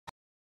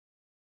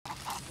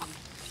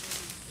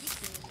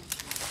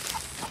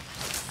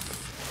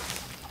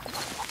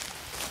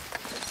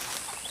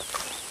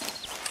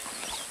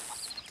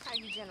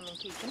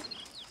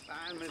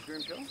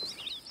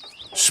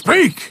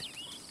Speak!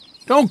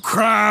 Don't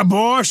cry,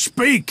 boy.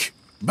 Speak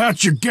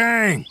about your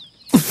gang.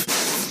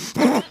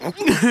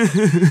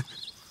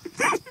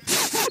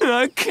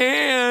 I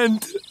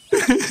can't.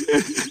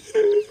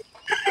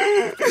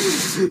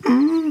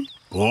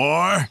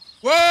 Boy.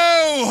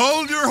 Whoa!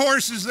 Hold your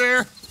horses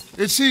there.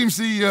 It seems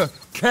the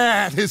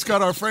cat has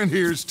got our friend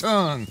here's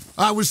tongue.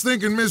 I was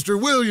thinking Mr.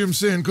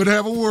 Williamson could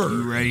have a word.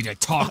 You ready to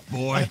talk,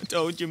 boy? I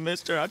told you,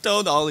 mister. I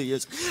told all he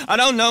is. I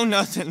don't know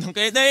nothing,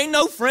 okay? They ain't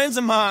no friends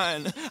of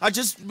mine. I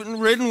just been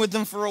riding with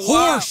them for a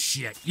while. Horse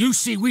shit. You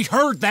see, we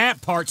heard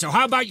that part, so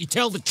how about you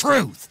tell the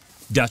truth?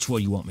 That's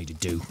what you want me to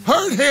do.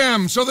 Hurt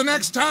him, so the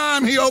next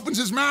time he opens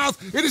his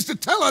mouth, it is to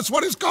tell us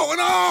what is going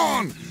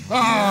on.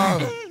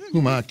 Who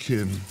am I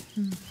kidding?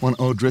 One of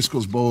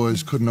O'Driscoll's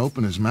boys couldn't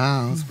open his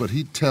mouth, but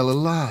he'd tell a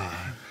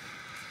lie.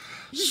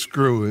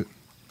 Screw it.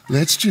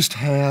 Let's just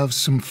have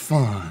some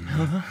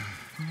fun.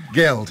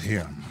 Geld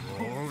him.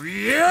 Oh,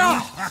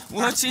 yeah!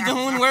 What's he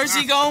doing? Where's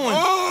he going?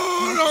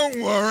 Oh,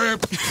 don't worry.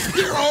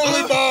 You're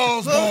only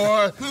balls,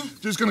 boy.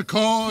 Just gonna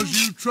cause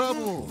you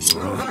trouble.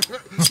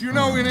 You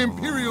know, in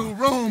Imperial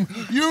Rome,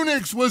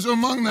 eunuchs was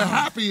among the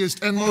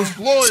happiest and most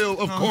loyal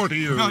of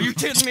courtiers. No, you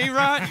kidding me,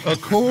 right?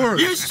 Of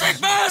course. You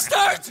sick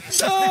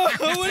bastards! Oh,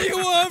 what do you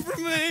want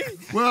from me?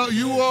 Well,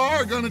 you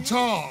are gonna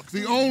talk.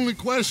 The only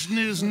question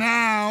is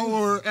now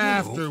or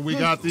after we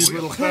got these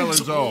little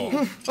fellas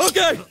off.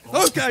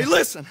 Okay,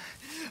 listen.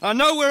 I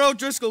know where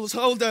O'Driscoll's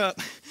holed up,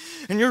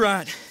 and you're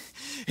right.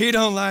 He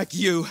don't like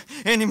you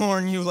any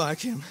more than you like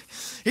him.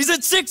 He's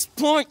at 6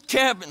 Point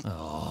Cabin.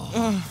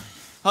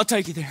 I'll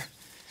take you there.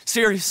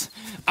 Serious,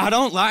 I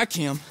don't like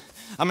him.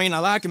 I mean, I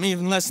like him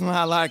even less than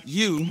I like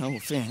you, no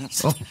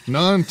offense. Oh,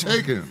 none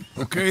taken.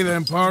 Okay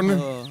then, partner.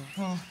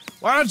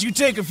 Why don't you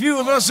take a few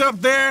of us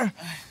up there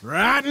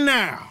right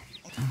now?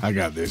 I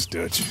got this,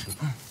 Dutch.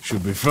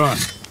 Should be fun.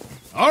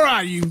 All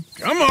right, you.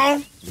 Come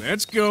on.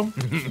 Let's go.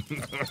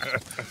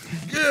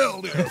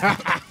 Geld him.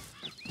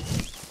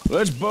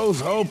 Let's both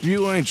hope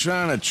you ain't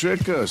trying to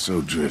trick us,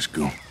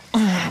 O'Driscoll.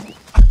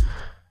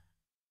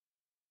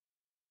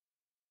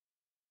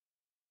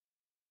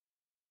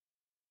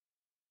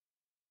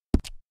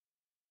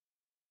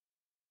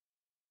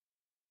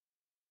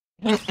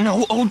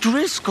 No,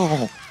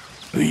 O'Driscoll.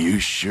 You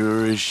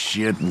sure as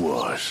shit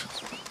was.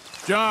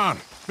 John,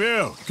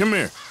 Bill, come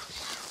here.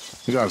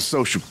 We got a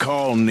social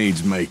call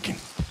needs making.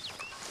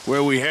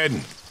 Where we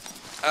heading?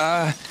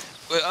 Up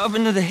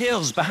into the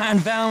hills behind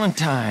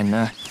Valentine.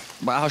 Well,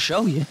 I'll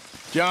show you.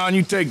 John,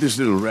 you take this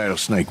little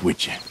rattlesnake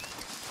with you.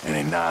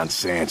 Any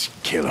nonsense,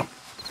 kill him.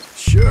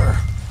 Sure.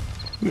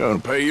 I'm gonna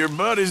pay your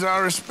buddies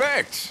our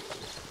respects.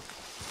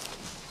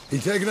 He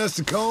taking us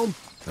to Combe?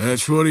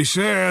 That's what he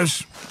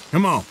says.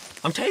 Come on.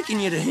 I'm taking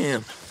you to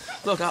him.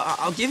 Look,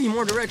 I'll give you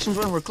more directions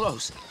when we're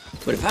close.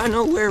 But if I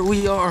know where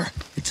we are,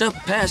 it's up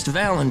past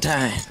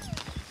Valentine.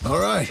 All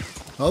right,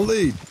 I'll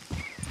lead.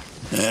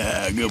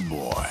 Yeah, good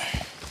boy.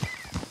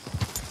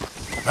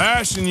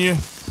 Passing you.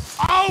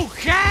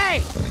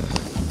 Okay!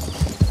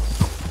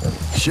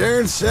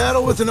 Sharing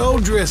saddle with an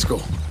O'Driscoll.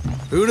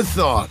 Who'd have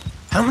thought?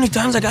 How many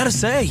times I gotta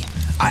say?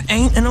 I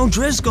ain't an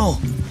O'Driscoll.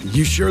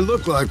 You sure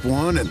look like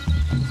one, and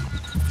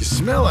you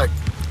smell like...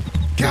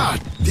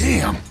 God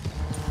damn.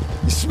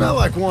 You smell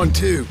like one,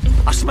 too.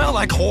 I smell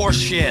like horse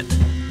shit.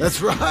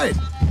 That's right.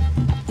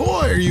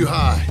 Boy, are you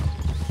high.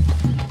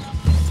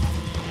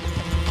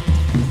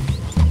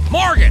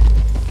 Morgan!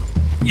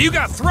 You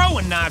got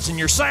throwing knives in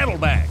your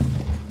saddlebag.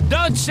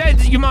 Dud said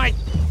that you might...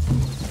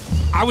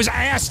 I was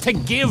asked to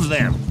give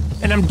them,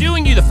 and I'm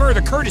doing you the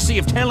further courtesy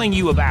of telling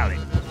you about it.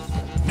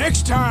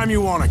 Next time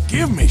you want to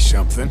give me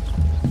something,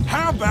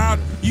 how about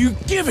you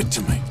give it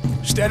to me,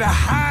 instead of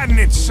hiding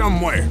it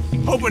somewhere,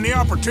 hoping the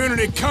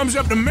opportunity comes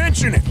up to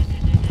mention it?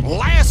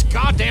 Last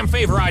goddamn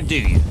favor I'd do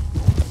you.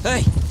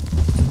 Hey!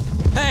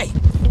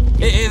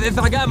 If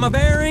I got my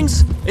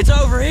bearings, it's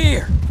over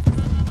here.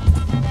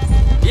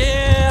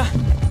 Yeah,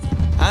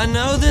 I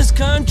know this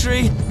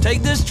country.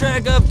 Take this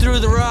track up through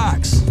the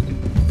rocks.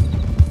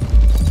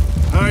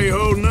 How you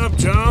holding up,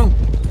 John?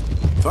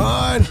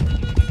 Fine.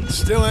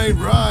 Still ain't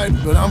right,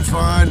 but I'm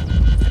fine.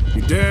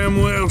 You damn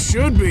well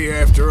should be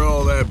after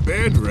all that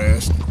bed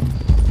rest.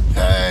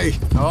 Hey,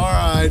 all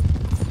right.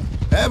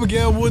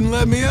 Abigail wouldn't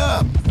let me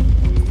up.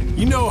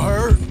 You know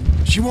her.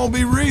 She won't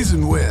be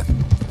reasoned with.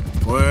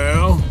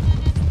 Well,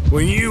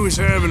 when you was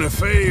having a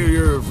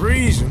failure of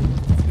reason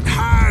and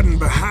hiding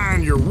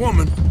behind your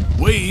woman,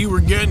 we were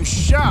getting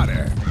shot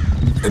at.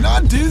 And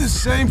I'd do the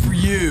same for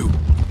you,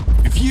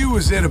 if you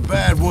was in a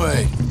bad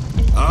way.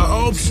 I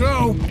hope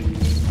so.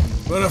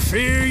 But I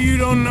fear you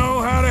don't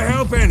know how to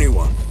help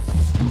anyone.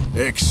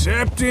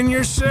 Except in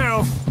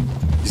yourself.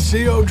 You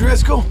see,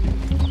 O'Driscoll?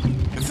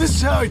 If this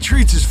is how he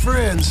treats his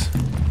friends,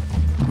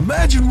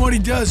 imagine what he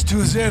does to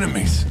his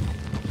enemies.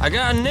 I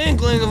got an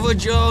inkling of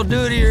what you all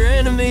do to your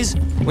enemies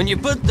when you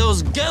put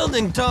those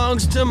gelding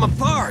tongs to my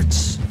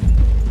parts.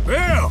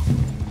 Bill,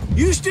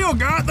 you still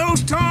got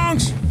those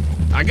tongs?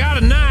 I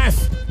got a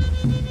knife.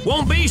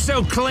 Won't be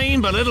so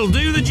clean, but it'll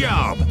do the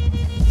job.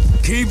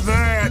 Keep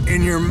that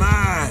in your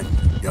mind,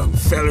 young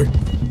feller.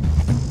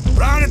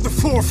 Right at the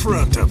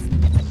forefront of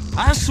it.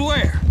 I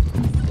swear,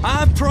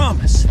 I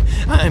promise,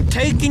 I am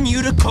taking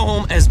you to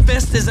Combe as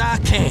best as I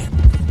can.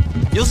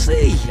 You'll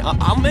see,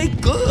 I'll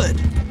make good.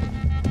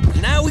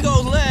 Now we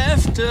go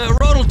left,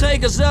 road will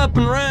take us up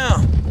and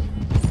round.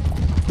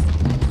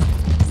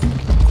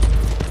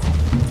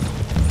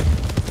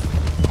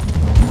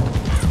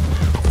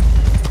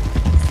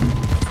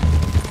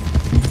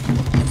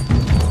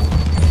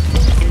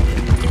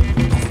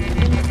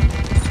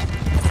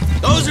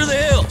 Those are the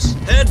hills.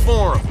 Head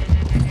for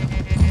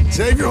them.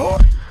 Save your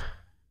horse.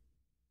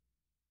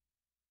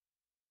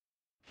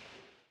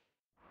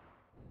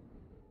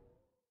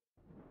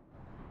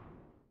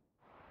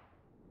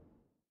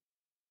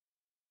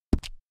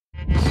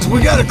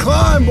 We gotta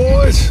climb,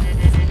 boys.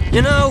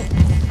 You know,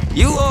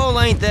 you all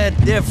ain't that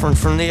different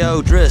from the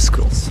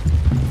O'Driscolls.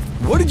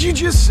 What did you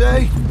just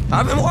say?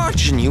 I've been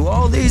watching you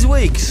all these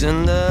weeks,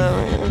 and,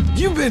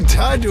 You've been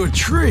tied to a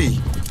tree.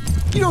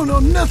 You don't know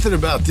nothing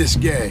about this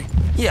gang.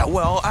 yeah,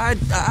 well,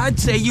 I'd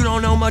say you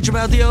don't know much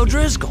about the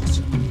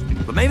O'Driscolls.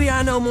 But maybe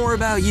I know more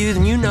about you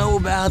than you know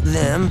about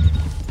them.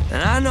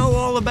 And I know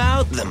all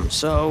about them,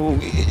 so...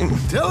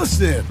 Tell us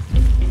then.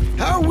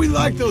 How are we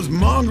like those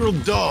mongrel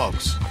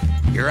dogs?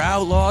 You're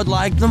outlawed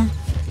like them.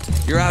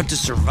 You're out to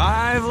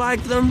survive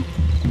like them.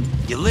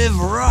 You live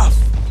rough.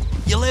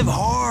 You live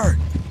hard.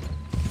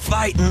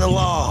 Fighting the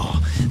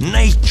law,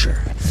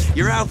 nature.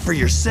 You're out for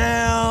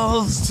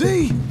yourselves.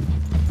 See?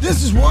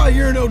 This is why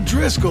you're an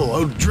O'Driscoll,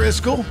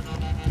 O'Driscoll.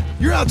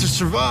 You're out to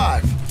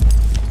survive.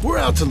 We're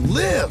out to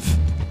live.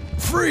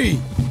 Free.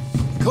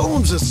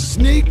 Colm's a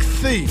sneak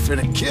thief and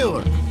a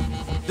killer.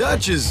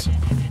 Dutch is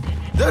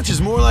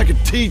more like a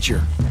teacher.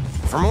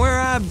 From where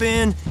I've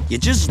been, you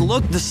just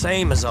look the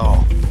same as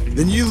all.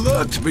 Then you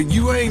looked, but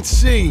you ain't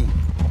seen.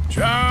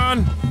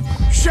 John,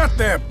 shut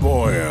that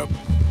boy up.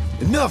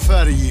 Enough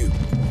out of you.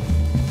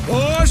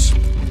 Boys,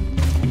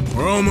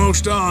 we're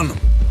almost on them.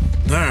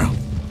 Now,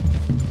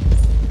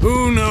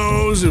 who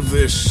knows if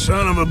this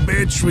son of a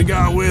bitch we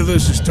got with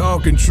us is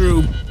talking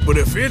true, but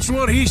if it's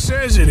what he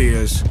says it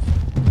is,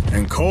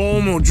 and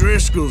Colm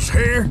O'Driscoll's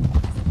here,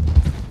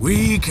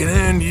 we can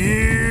end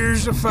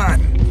years of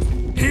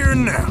fighting. Here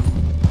and now.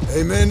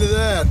 Amen to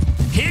that.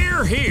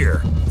 Here,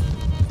 here.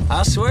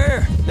 I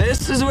swear,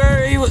 this is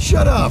where he was.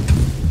 Shut up.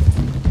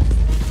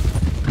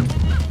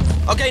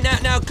 Okay,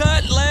 now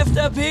cut left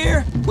up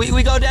here.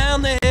 We go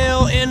down the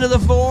hill into the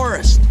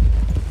forest.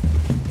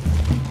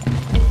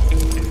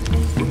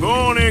 We're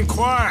going in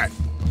quiet,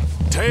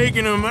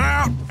 taking them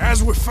out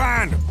as we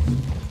find them,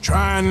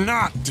 trying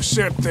not to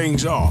set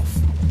things off.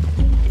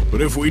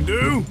 But if we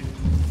do,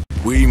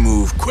 we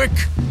move quick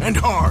and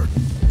hard.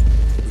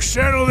 We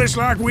settle this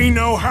like we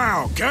know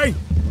how, okay?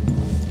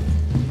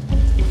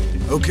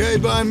 Okay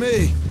by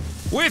me.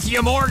 With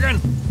you,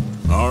 Morgan.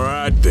 All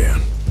right, then.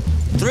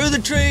 Through the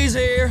trees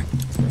here.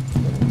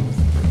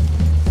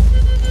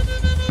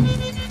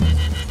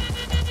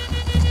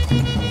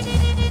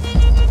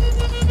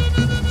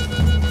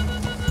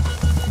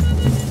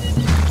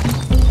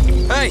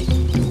 Hey,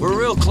 we're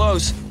real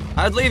close.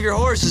 I'd leave your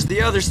horses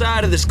the other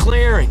side of this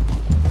clearing.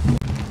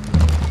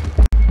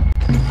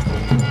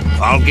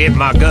 I'll get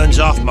my guns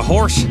off my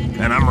horse,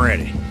 and I'm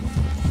ready.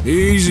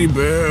 Easy,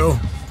 Bill.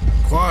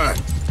 Quiet.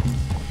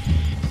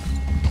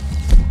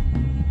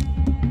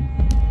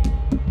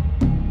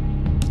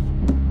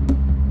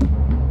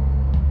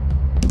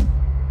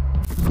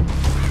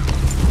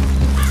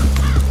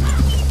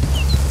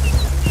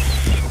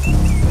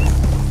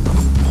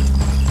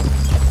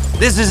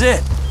 This is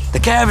it. The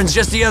cabin's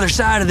just the other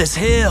side of this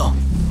hill.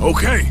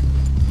 Okay.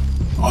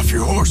 Off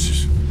your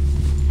horses.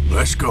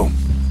 Let's go.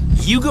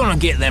 You gonna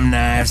get them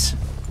knives?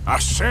 I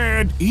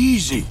said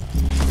easy.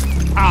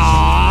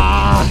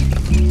 Ah!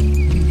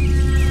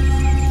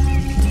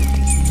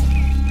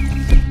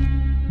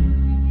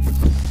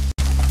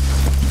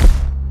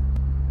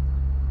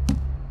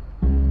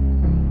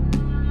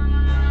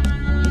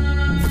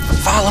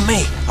 Follow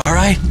me, all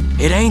right?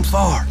 It ain't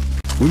far.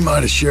 We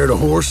might have shared a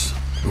horse,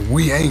 but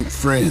we ain't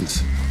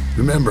friends.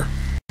 Remember,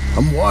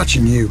 I'm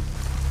watching you.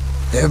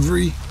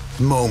 Every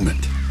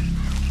moment.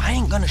 I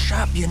ain't gonna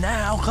shop you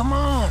now, come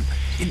on.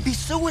 It'd be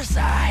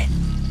suicide.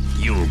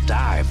 You'll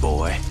die,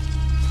 boy.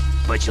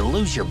 But you'll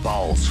lose your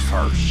balls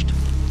first.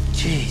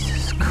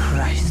 Jesus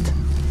Christ.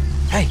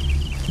 Hey,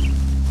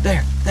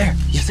 there,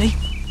 you see?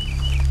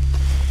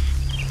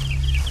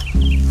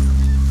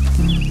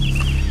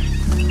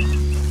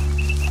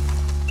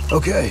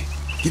 Okay,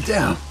 get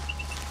down.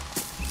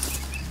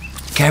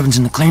 Cabin's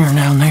in the clearing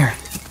down there.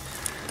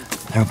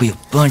 There'll be a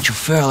bunch of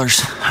fellers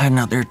hiding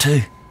out there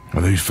too.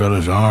 Are these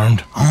fellas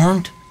armed?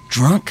 Armed,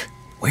 drunk,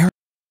 wary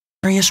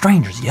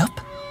strangers, yup.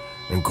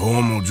 And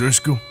Colm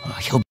O'Driscoll?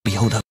 He'll be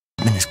holed up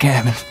in his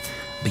cabin.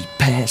 Be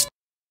passed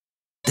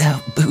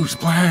out, booze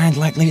blind,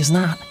 likely as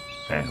not.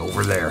 Hey,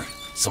 over there.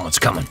 Someone's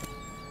coming.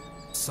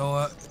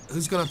 So,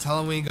 who's gonna tell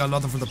him we ain't got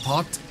nothing for the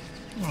pot?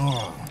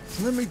 Oh,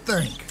 let me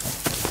think.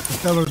 The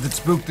fella that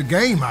spooked the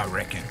game, I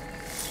reckon.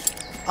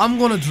 I'm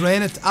gonna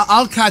drain it.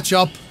 I'll catch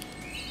up.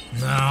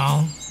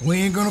 No,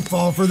 we ain't gonna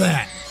fall for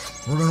that.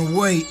 We're gonna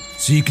wait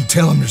so you can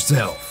tell him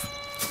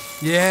yourself.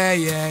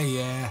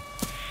 Yeah.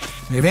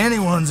 If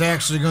anyone's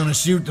actually gonna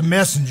shoot the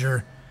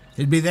messenger,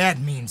 it'd be that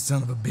mean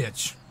son of a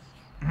bitch.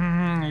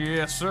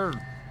 Yes, sir.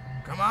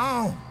 Come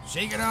on,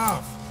 shake it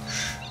off.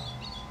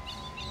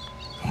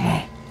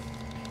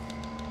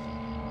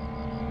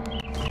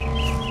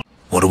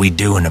 What are we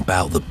doing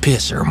about the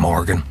pisser,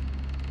 Morgan?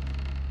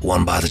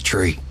 One by the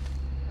tree.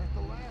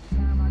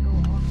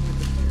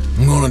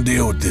 I'm gonna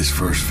deal with this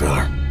first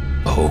feller.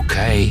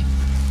 Okay,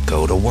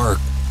 go to work.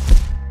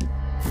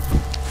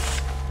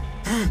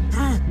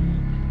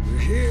 We're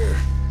here.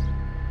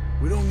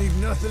 We don't need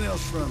nothing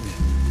else from you.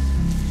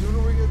 Sooner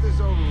we get this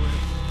over with.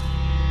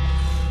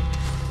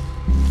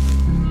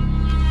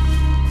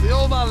 If the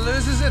old man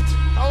loses it,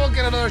 I won't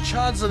get another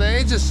chance in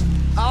ages.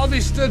 I'll be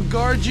stood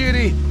guard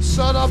duty,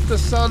 sun up to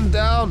sun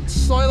down,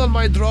 soiling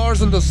my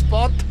drawers on the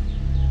spot.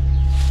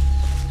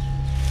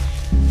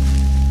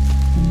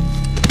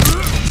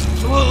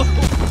 Don't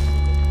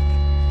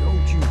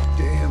you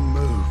damn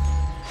move.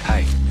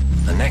 Hey,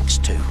 the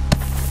next two.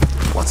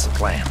 What's the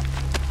plan?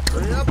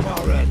 Hurry up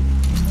already.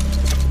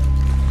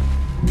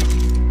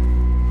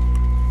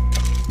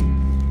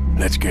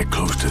 Let's get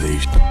close to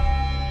these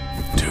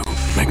two.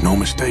 Make no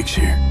mistakes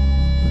here.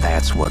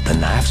 That's what the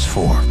knife's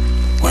for.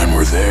 When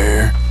we're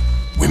there,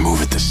 we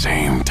move at the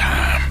same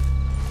time.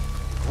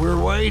 We're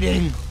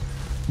waiting.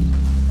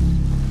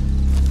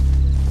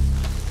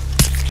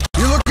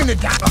 You're looking to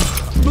die.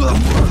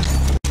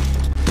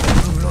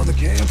 Moving on the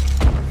camp.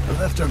 I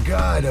left our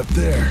guide up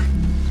there.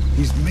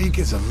 He's meek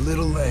as a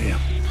little lamb.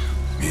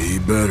 He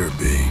better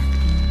be.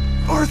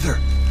 Arthur!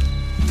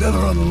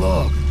 Fella on the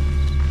log.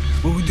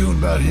 What we doing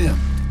about him?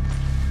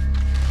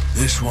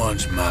 This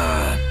one's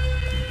mine.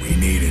 We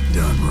need it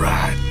done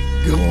right.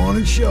 Go on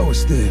and show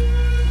us then.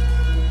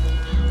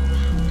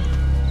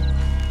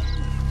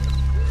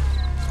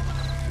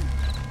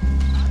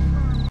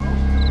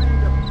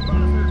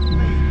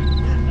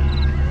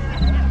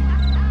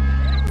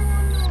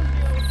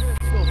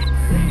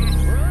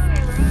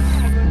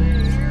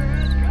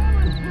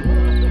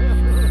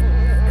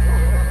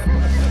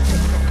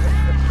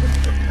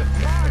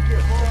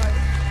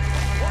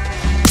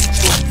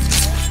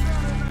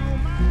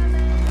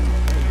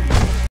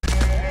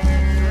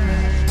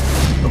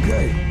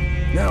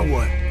 Now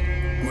what?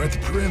 We're at the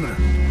perimeter.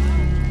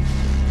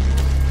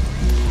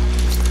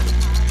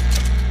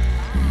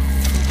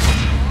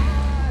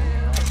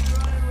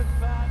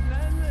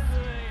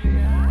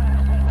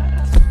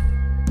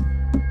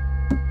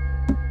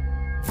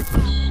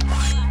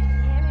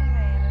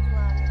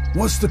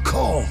 What's the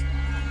call?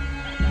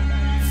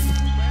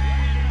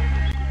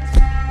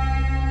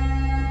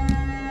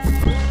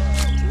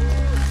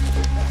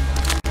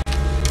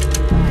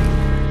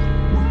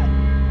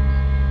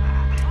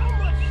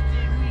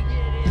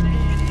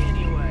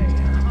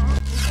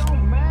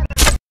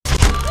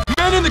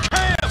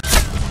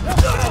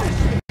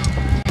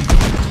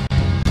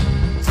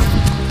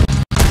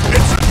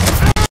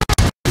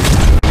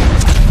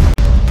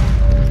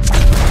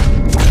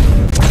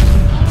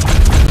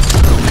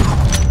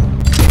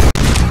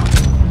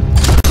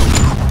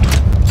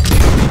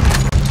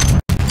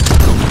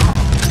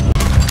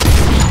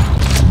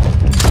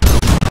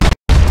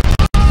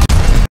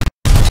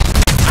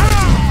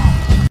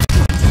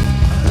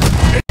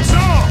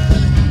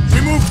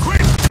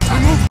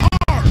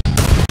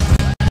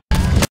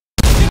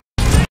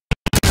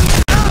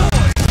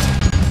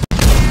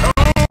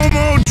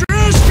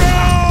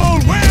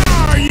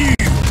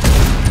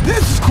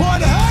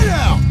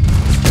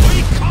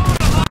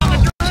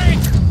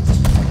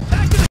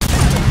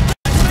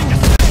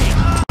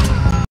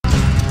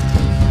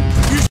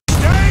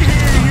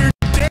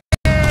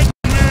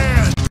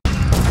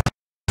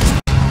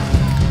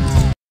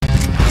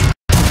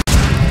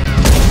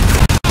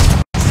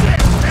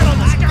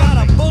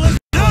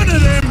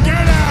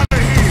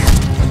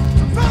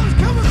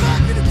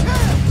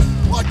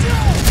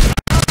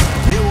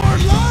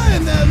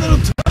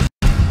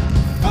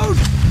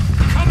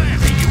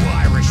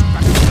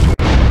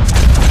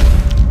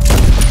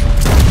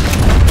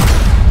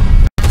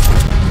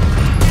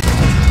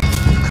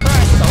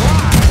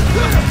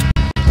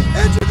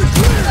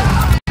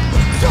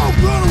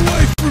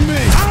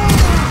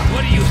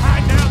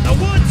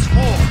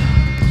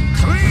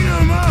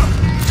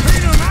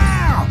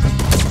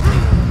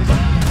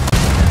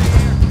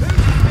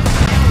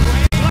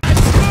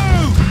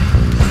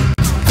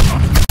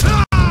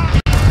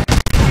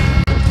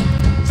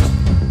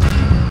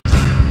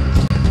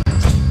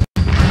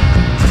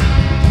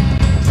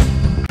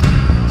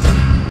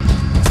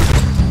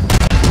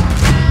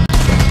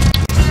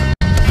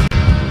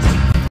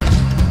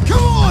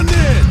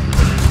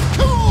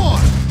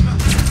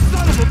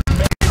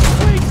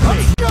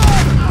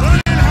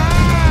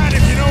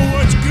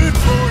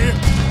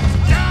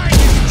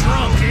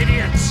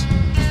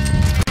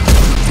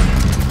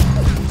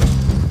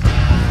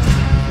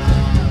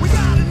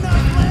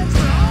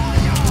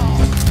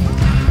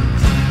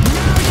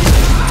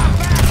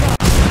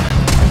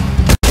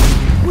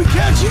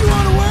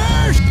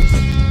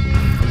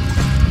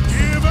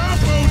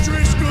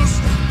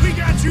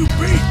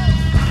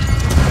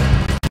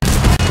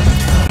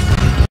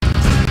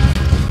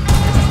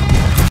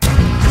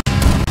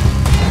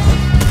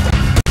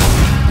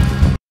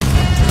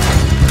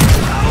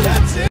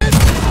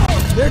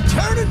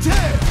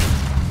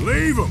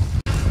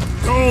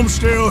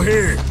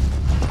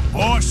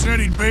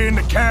 be in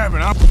the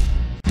cabin. I'm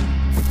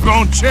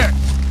gonna check.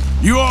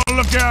 You all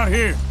look out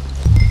here.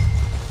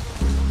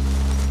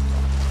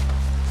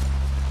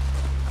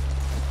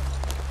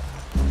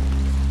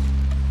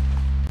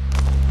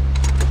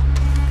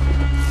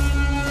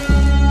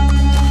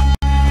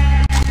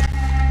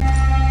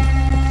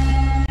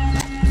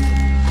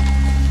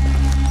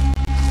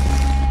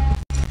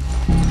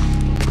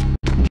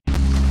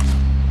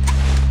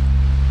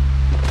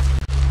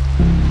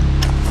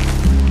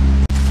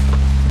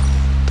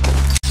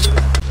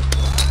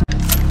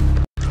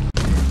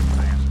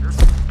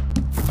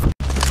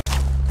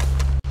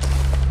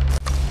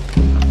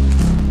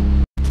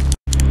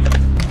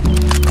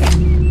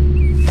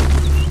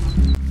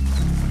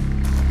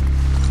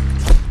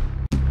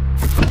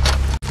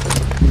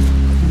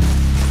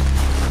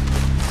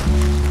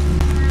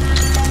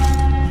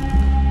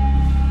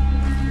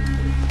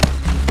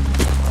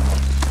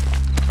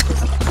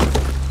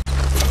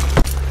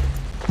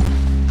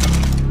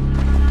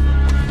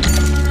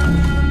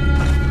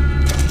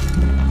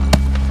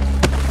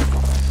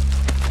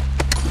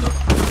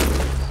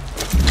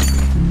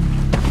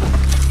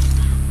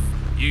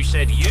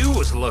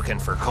 Looking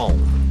for coal.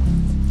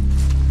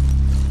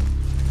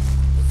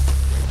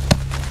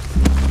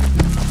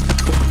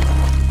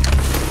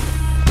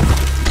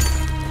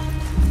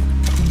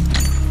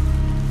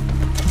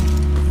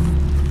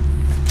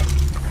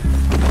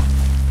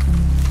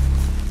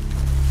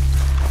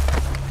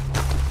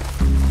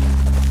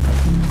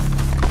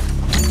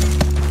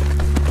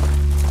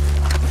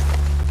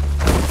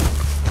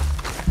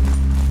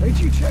 Ain't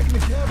you checking the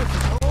cabin for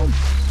coal?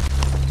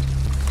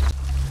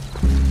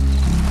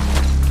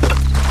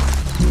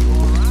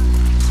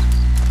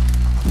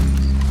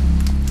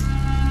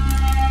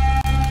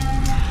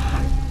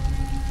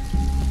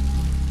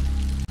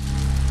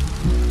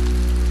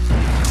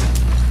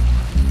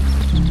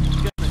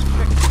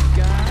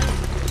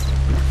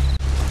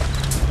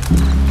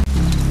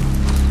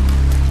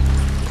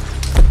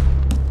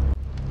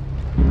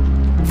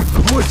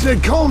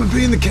 Said Coleman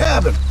be in the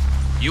cabin.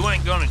 You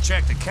ain't gonna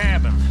check the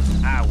cabin.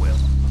 I will.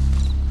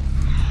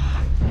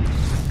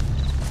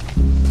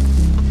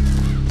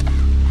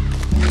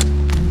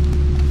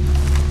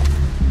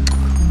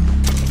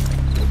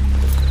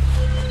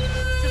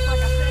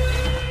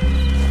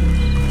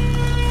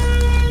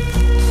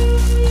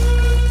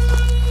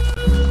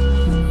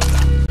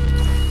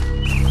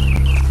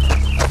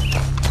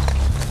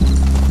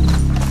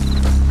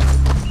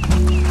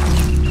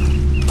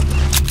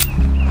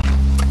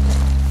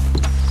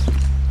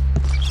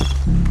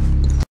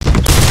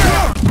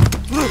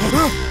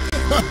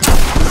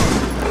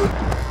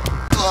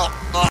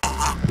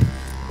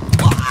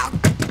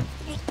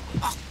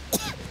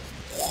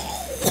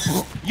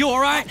 You all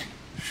right?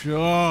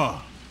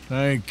 Sure.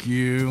 Thank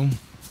you.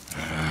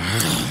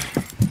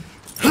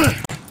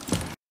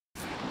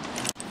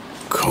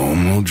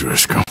 Colm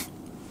O'Driscoll.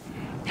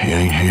 He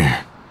ain't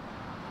here.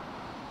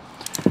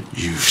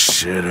 You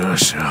set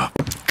us up.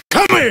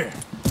 Come here!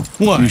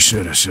 What? You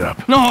set us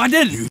up. No, I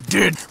didn't. You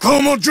did.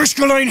 Colm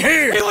O'Driscoll ain't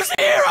here! He was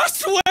here, I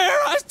swear!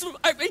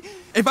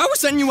 If I was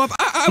setting you up,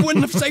 I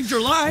wouldn't have saved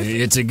your life.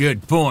 It's a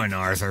good point,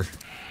 Arthur.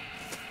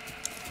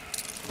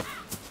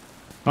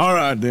 All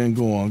right, then,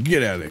 go on.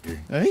 Get out of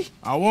here. Hey?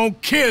 I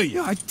won't kill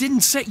you. I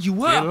didn't set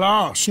you up. Get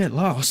lost. Get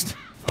lost.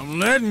 I'm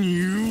letting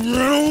you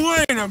run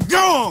away. Now go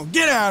on.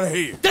 Get out of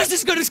here. That's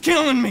as good as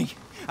killing me.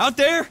 Out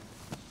there,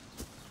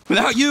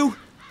 without you,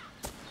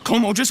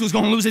 Colm O'Driscoll's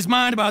gonna lose his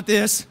mind about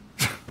this.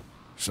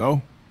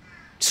 So?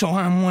 So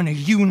I'm one of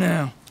you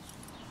now.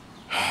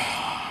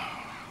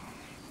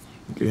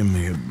 Give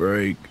me a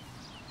break.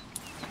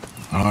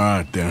 All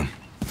right, then.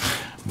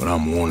 But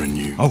I'm warning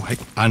you. Oh, hey,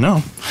 I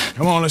know.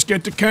 Come on, let's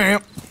get to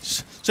camp.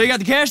 So you got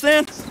the cash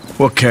then?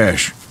 What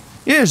cash?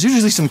 Yeah, there's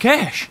usually some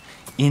cash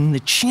in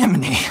the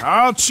chimney.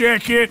 I'll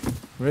check it.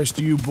 Rest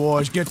of you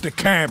boys, get to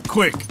camp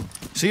quick.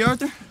 See,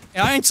 Arthur?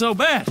 I ain't so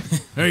bad.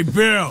 Hey,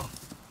 Bill.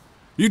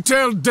 You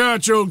tell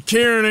Dutch old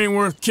Kieran ain't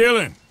worth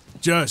killing.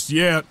 Just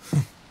yet.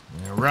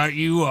 Yeah, right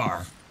you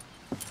are.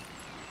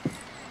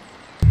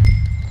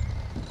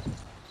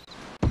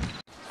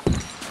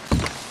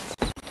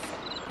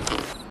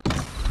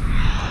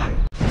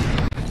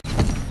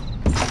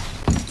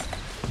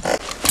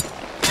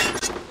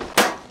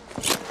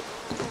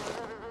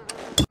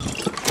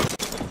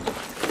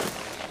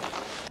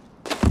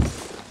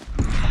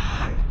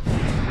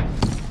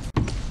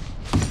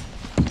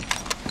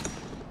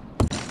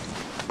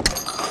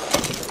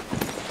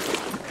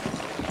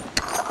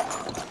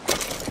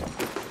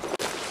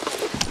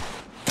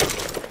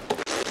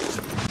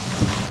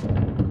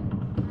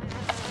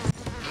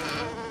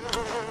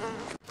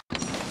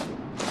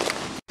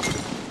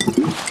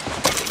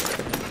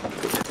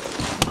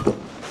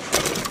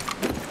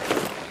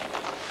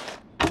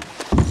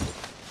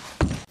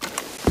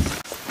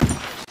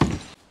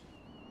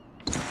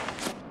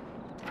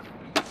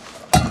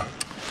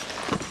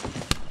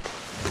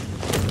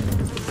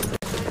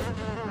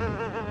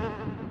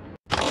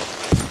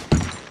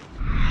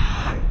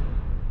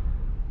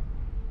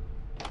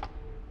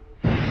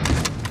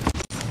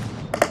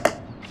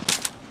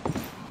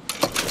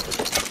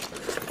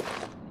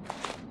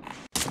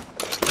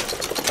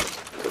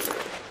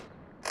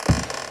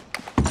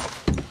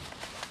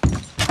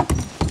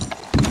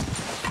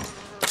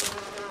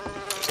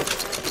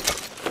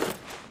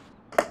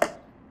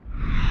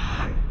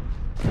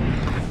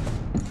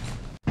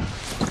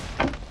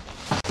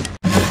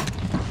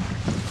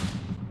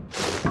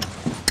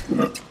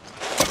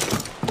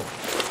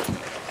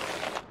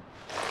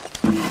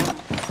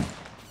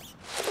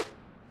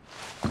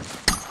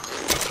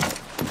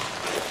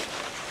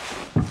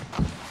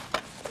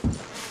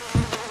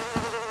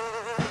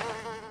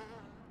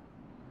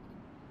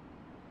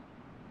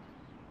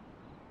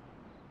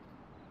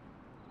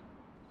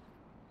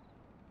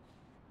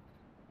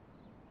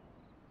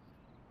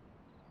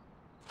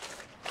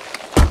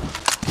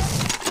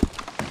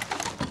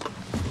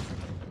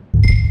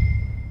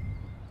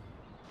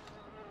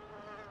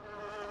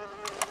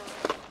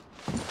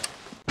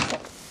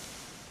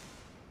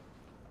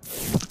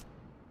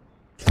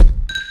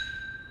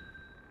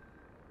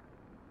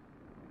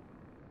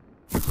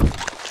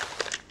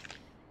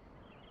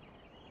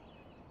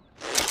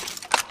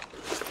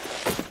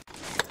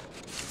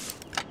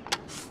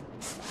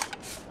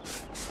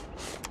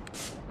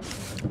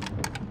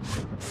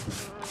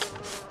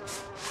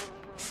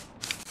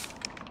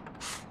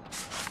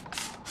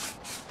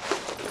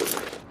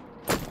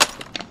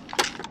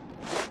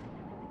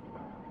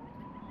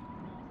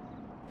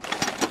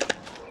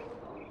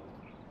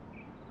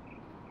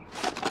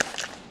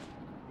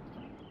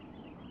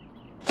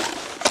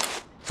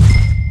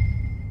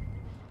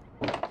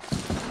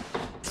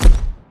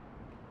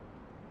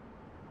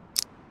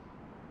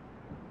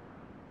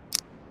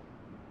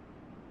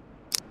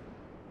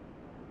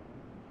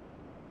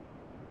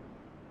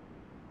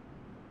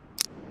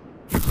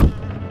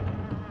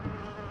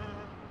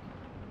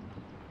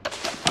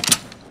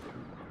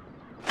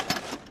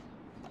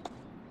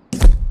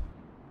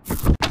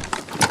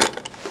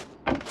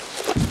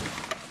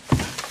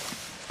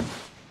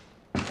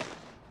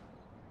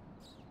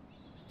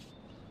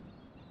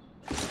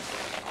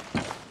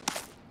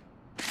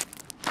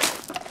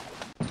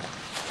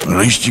 At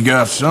least you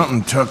got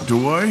something tucked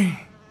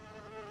away.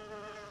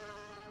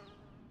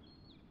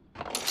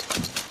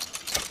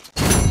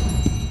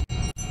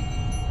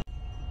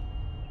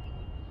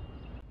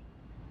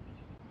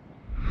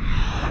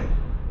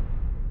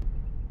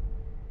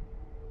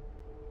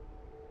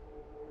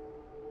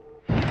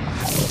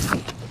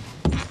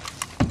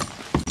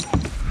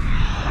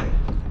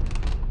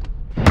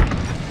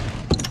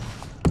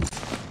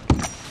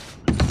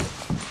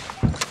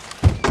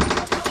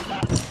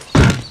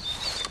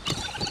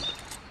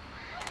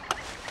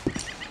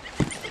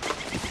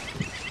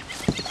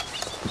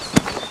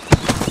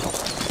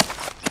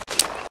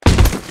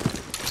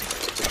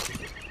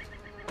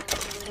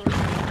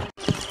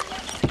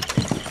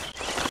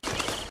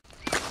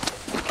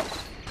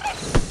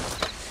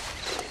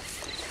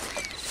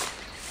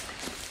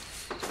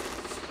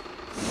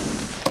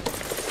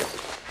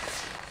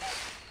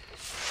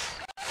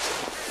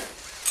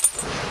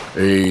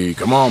 Hey,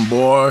 come on,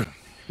 boy.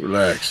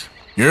 Relax.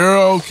 You're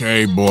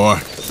okay, boy.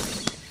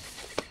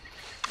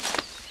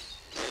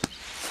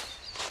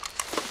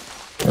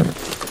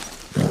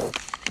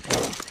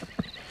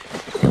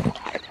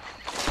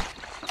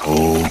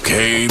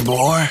 Okay,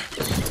 boy.